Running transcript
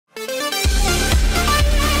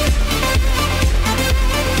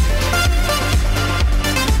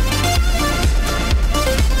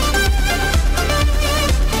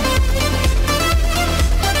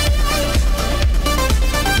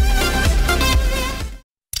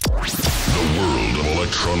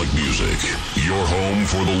electronic music, your home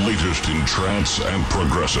for the latest in trance and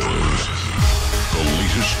progressive. The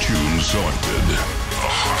latest tunes selected, the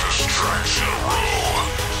hottest tracks in a row,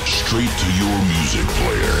 straight to your music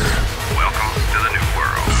player. Welcome to the new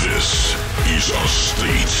world. This is a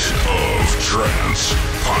State of Trance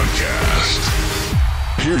podcast.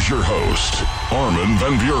 Here's your host, Armin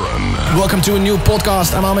van Buuren. Welcome to a new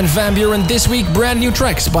podcast. I'm Armin van Buuren. This week, brand new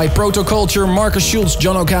tracks by Protoculture, Markus, Schulz,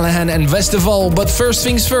 John O'Callaghan and Wezz Devall. But first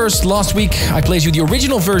things first, last week I played you the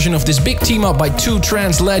original version of this big team up by two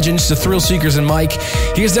trance legends, the Thrillseekers and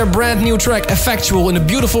M.I.K.E. Here's their brand new track, Effectual, in a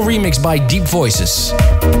beautiful remix by Deep Voices.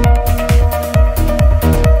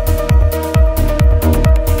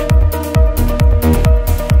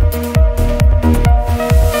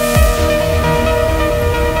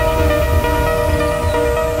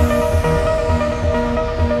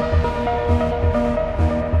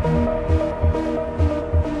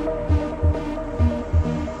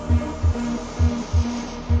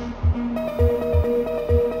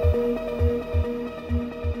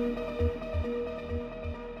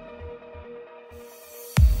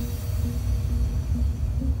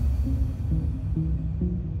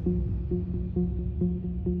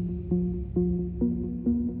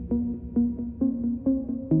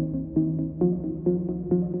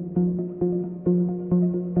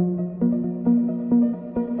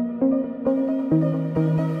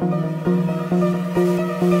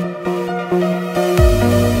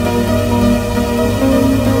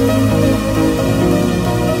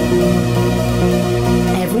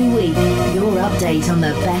 On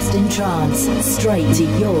the best in trance, straight to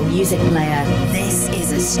your music player. This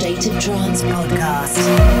is a State of Trance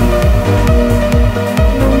podcast.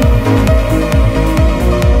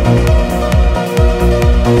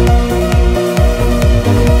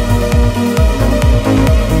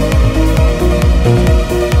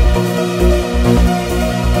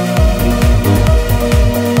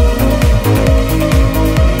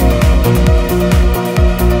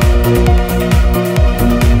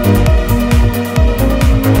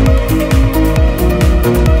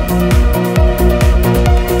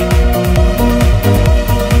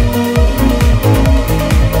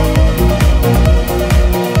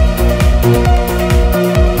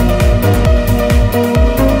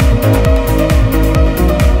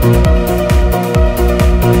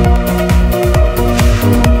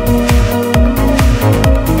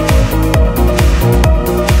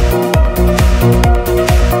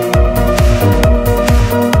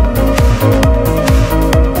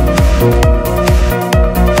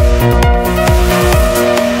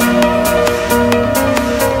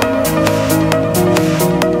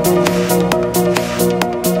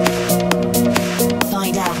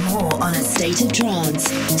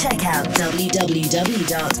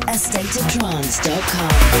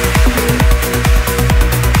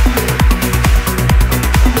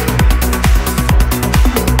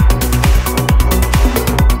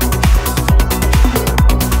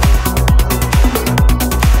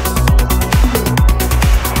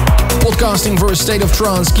 For a State of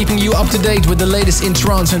Trance, keeping you up to date with the latest in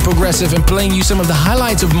trance and progressive and playing you some of the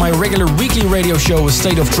highlights of my regular weekly radio show, A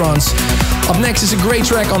State of Trance. Up next is a great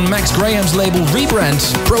track on Max Graham's label Rebrand,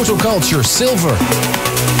 Protoculture, Silver.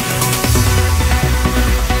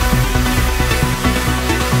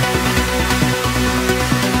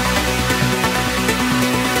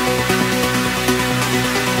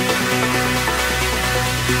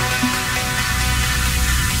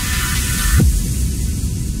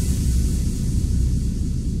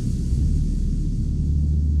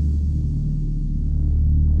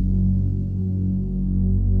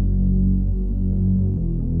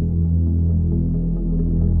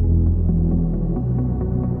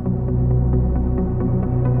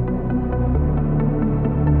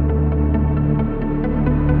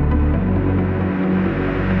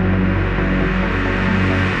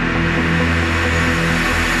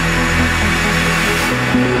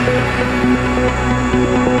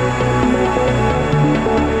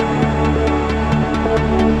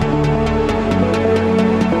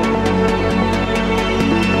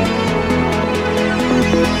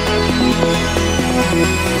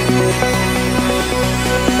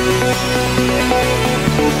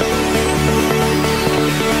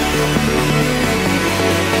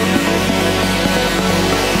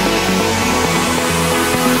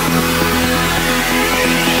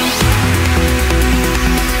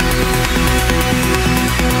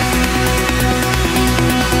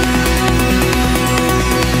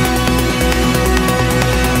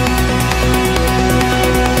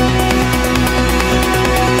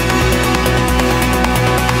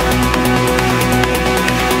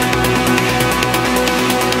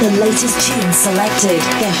 The latest tunes selected,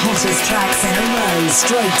 the hottest tracks in a row,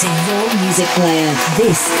 straight to your music player.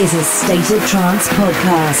 This is a State of Trance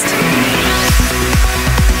podcast.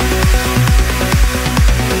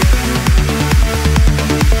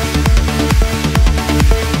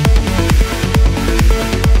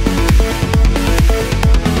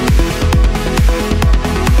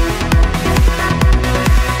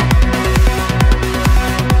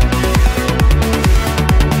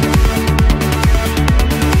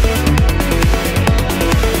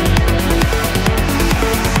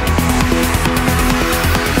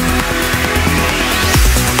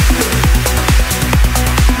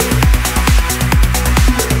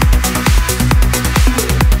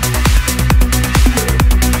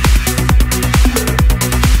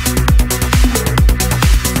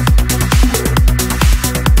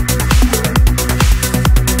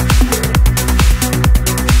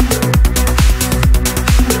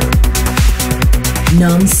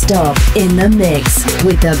 Non-stop in the mix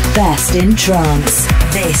with the best in trance.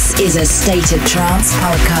 This is a State of Trance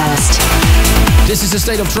podcast. This is the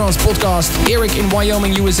State of Trance podcast. Eric in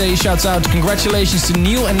Wyoming, USA shouts out congratulations to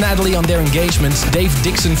Neil and Natalie on their engagement. Dave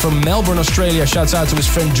Dixon from Melbourne, Australia shouts out to his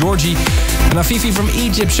friend Georgie. And Afifi from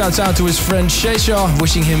Egypt shouts out to his friend Shesha,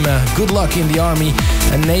 wishing him good luck in the army.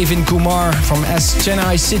 And Navin Kumar from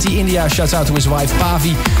Chennai City, India shouts out to his wife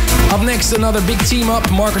Pavi. Up next, another big team up.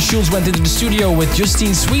 Markus Schulz went into the studio with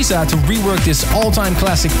Justine Suissa to rework this all-time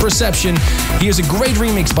classic Perception. Here's a great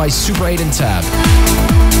remix by Super 8 and Tab.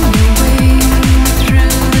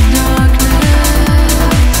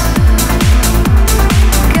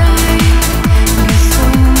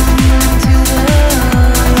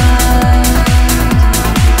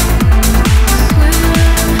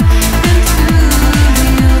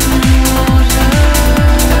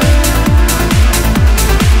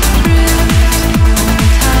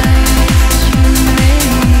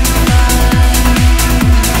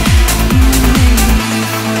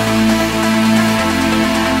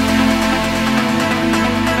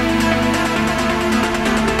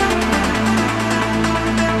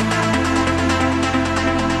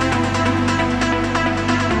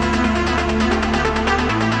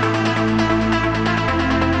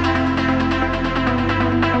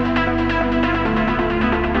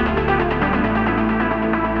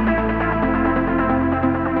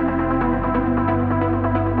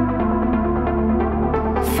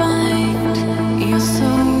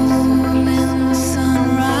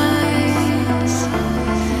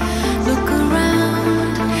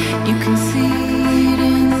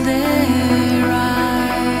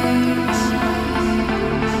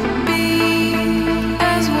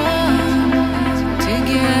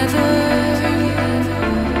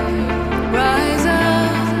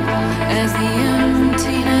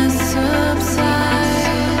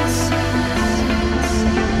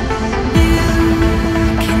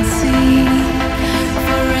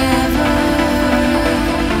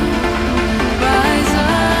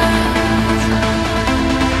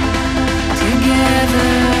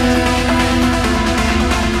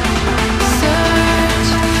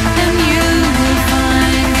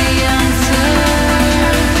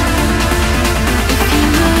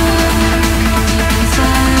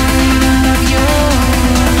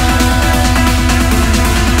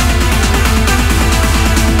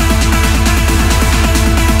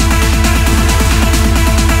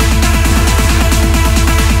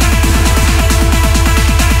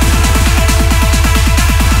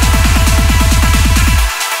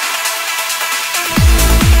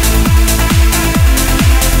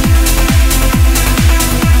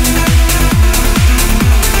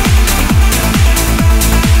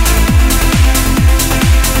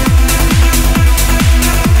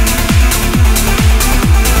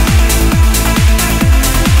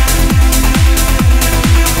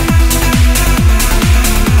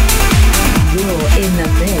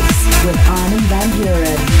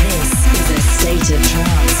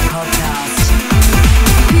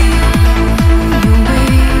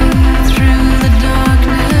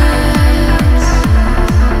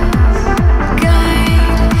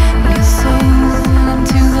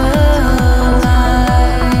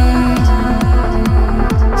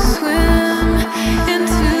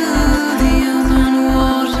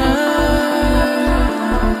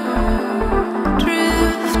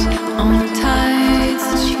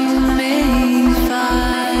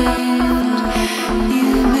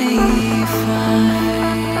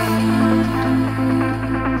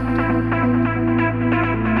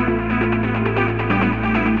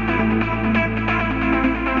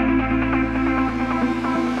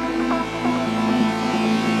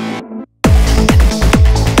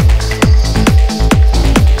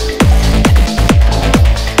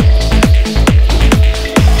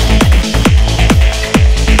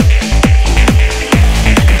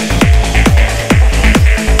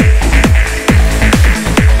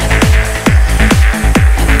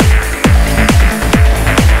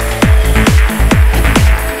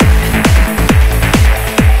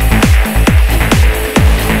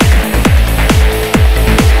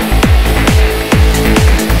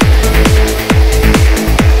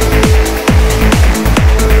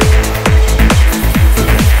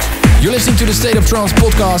 to the State of Trance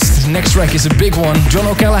podcast. Next track is a big one. John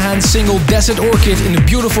O'Callaghan's single Desert Orchid in a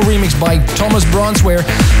beautiful remix by Thomas Bronzwaer,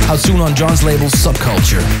 out soon on John's label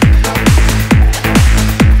Subculture.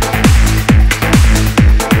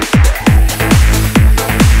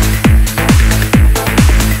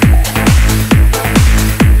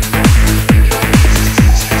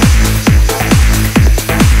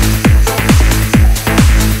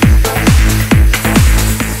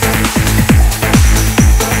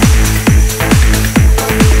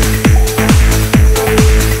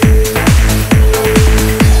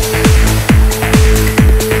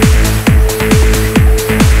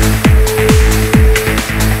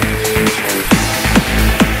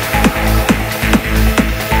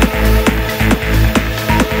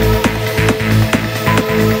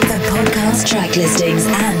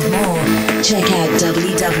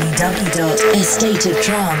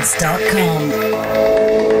 www.astateoftrance.com.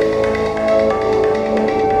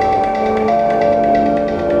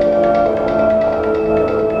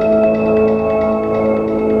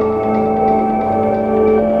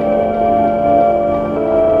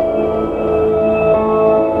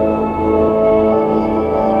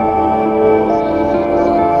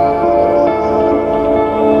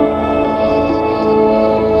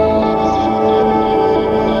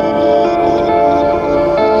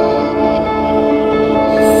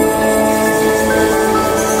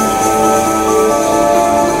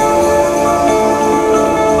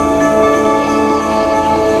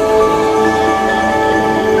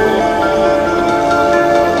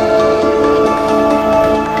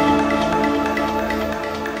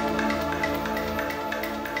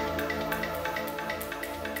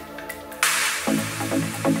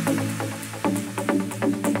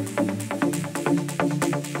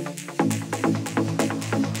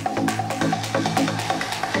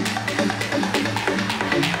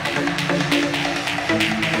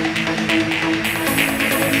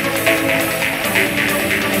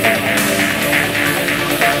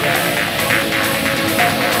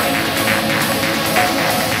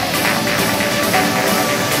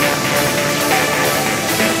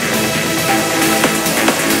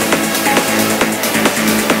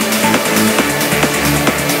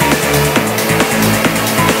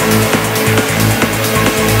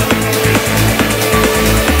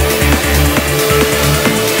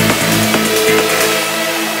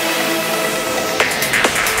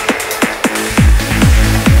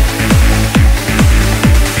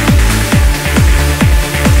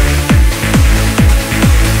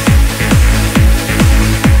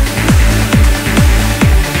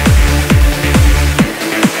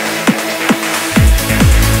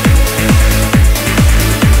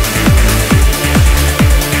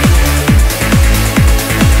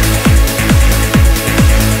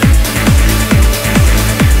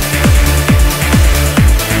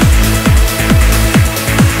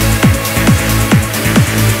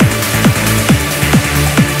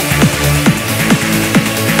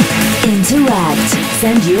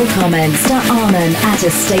 Send your comments to Armin at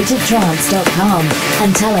astateoftrance.com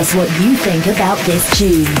and tell us what you think about this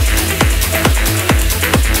tune.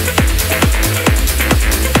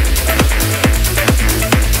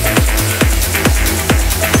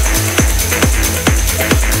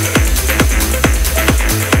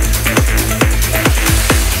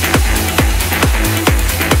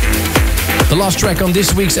 The last track on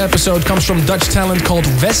this week's episode comes from Dutch talent called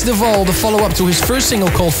Wezz Devall, the follow-up to his first single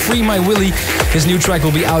called Free My Willy. His new track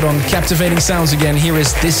will be out on Captivating Sounds again. Here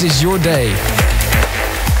is This Is Your Day.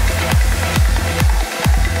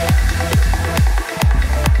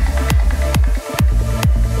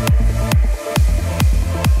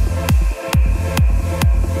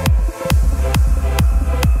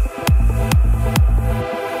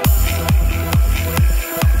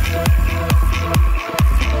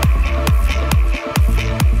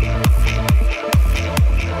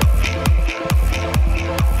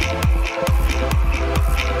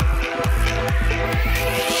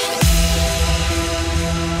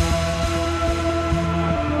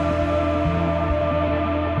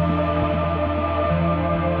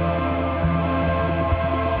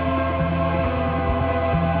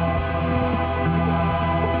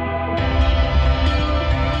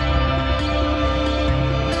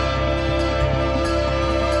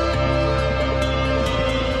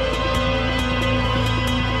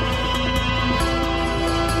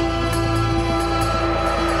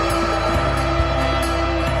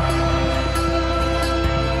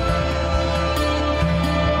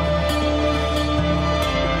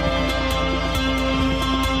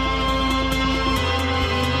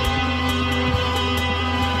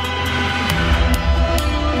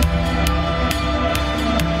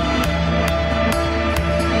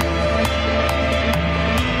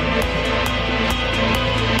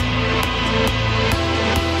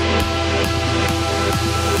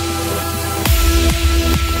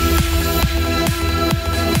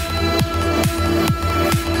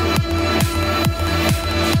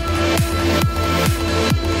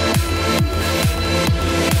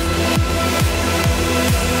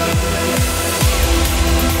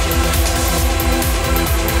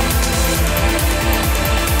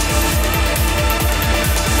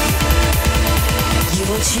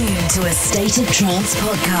 tuned to a State of Trance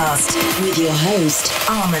podcast with your host,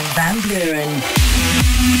 Armin van Buuren.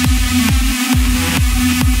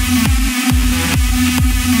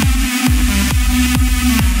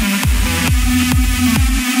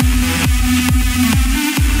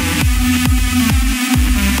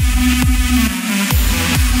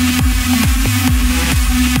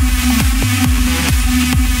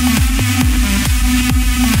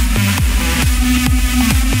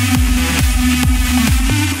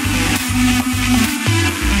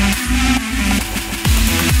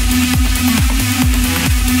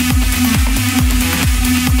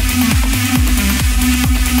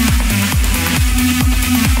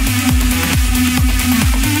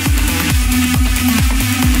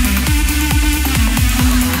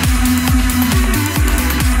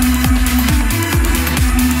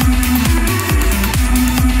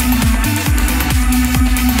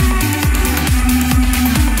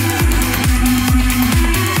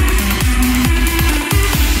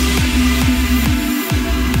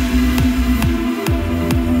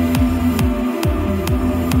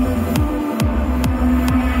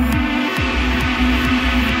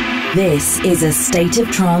 This is a State of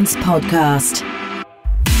Trance podcast.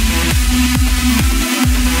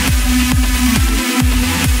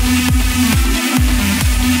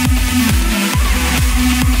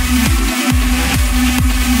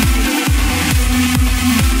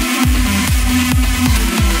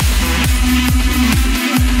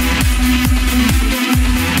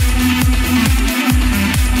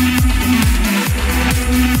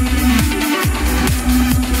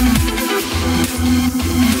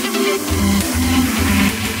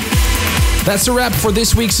 That's a wrap for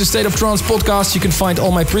this week's State of Trance podcast. You can find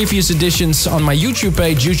all my previous editions on my YouTube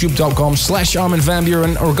page, youtube.com/Armin van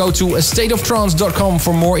Buuren, or go to stateoftrance.com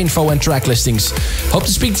for more info and track listings. Hope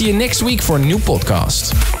to speak to you next week for a new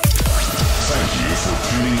podcast. Thank you for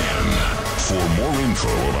tuning in. For more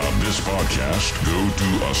info about this podcast, go to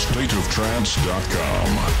stateoftrance.com.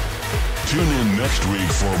 Tune in next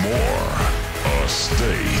week for more A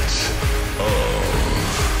State of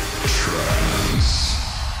Trance.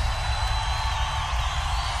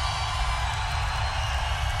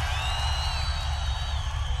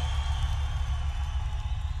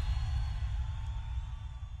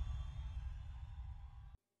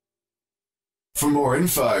 For more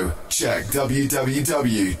info, check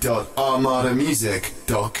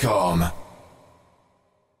www.armadamusic.com.